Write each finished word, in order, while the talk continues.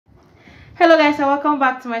Hello guys, and welcome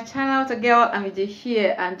back to my channel. It's a girl, I'm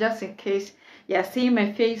here, and just in case you're seeing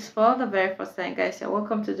my face for the very first time, guys, you're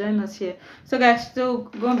welcome to join us here. So guys, still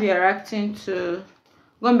gonna be reacting to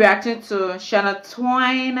Shania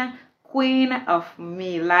Twain, Queen of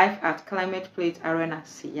Me, live at Climate Plate Arena,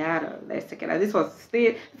 Seattle. Let's check it out. This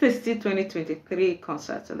is still 2023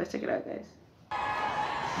 concert, so let's check it out, guys.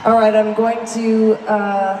 All right, I'm going to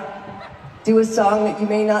do a song that you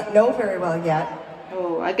may not know very well yet.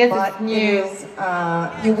 Oh, I guess it's new. It is,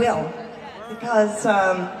 you will, because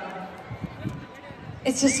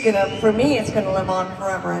it's just gonna, for me, it's gonna live on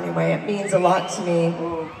forever anyway. It means a lot to me,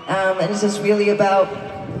 and it's just really about,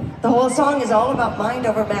 the whole song is all about mind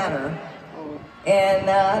over matter, and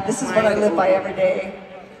this is what I live by every day.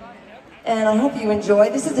 And I hope you enjoy.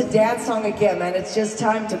 This is a dance song again, man. It's just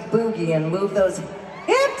time to boogie and move those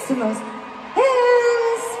hips and those hands.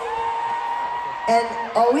 And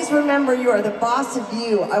always remember, you are the boss of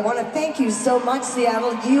you. I want to thank you so much,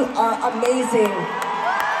 Seattle. You are amazing.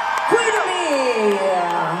 Queen of Me.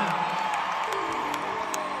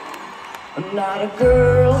 I'm not a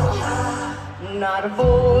girl, I'm not a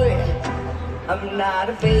boy, I'm not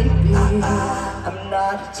a baby, I'm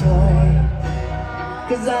not a toy,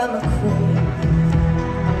 'cause I'm a queen.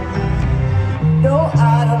 No,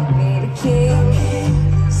 I don't need a king,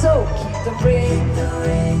 so keep the ring.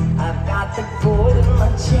 I've got the gold in my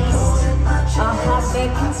chest, a heart that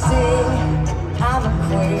can sing. I'm a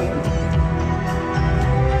queen.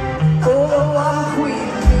 Oh, I'm queen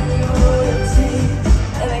of royalty,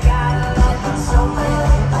 and I got a life and so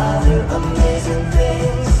many other amazing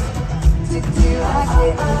things to do. I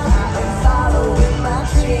get out and following my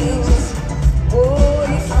dreams. Oh,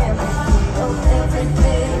 you can't make me of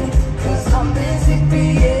everything, 'cause I'm busy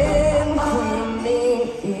being queen of me.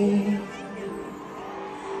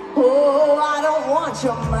 Oh, I don't want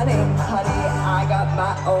your money, honey, I got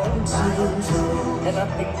my own too. And I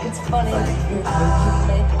think it's funny that you think you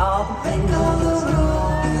make all the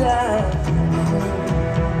rules.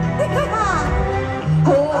 Come on!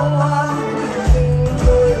 Oh, I'm queen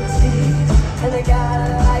royalty, and I got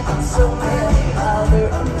a life and so many other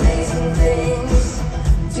amazing things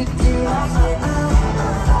to do. I get out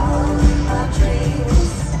of my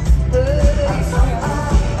dreams.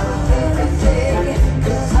 Everything,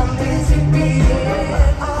 'cause I'm busy being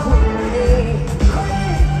queen.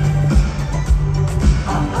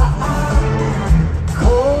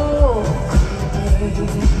 Oh,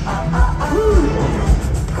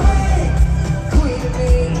 queen of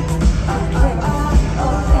me. I'm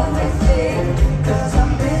everything, 'cause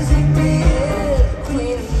I'm busy being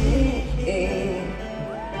queen of me.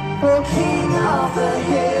 Oh, king of the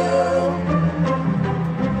hill.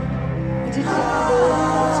 Did you know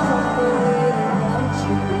tumbling around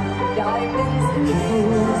you? Diamonds and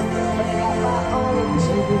jewels, but I got my own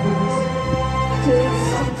jewels. Tell you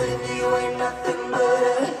something, you ain't nothing but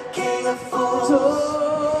a king of fools. So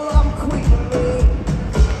I'm queen of me,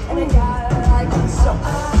 and I got it like I'm so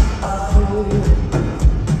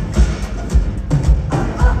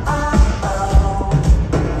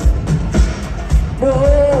no,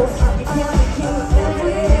 you can't be king of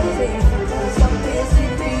everything, 'cause I'm busy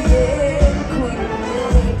being queen of me.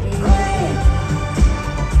 Queen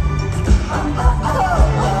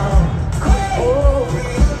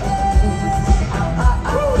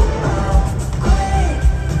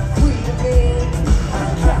of me.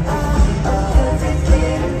 Can't be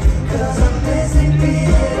everything, 'cause I'm busy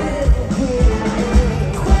being queen of me.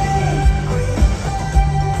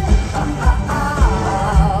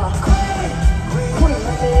 Queen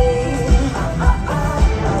of me.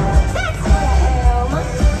 That's what I am.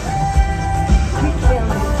 We can't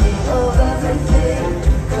be king of everything,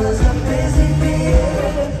 'cause I'm busy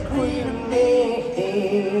being queen of me.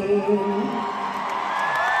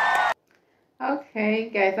 Okay,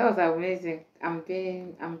 guys, that was amazing. I'm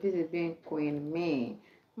busy being Queen Me.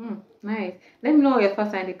 Nice. Let me know your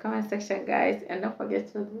thoughts in the comment section, guys, and don't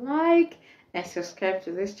forget to like and subscribe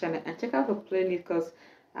to this channel and check out the playlist, because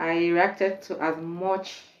I reacted to as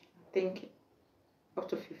much, I think up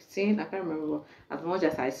to 15, I can't remember, as much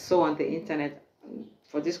as I saw on the internet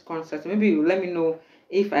for this concert. Maybe you let me know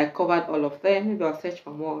if I covered all of them. Maybe I'll search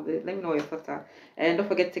for more of it. Let me know what your thoughts are, and don't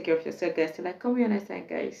forget to take care of yourself, guys. Till I come here next time,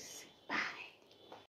 guys.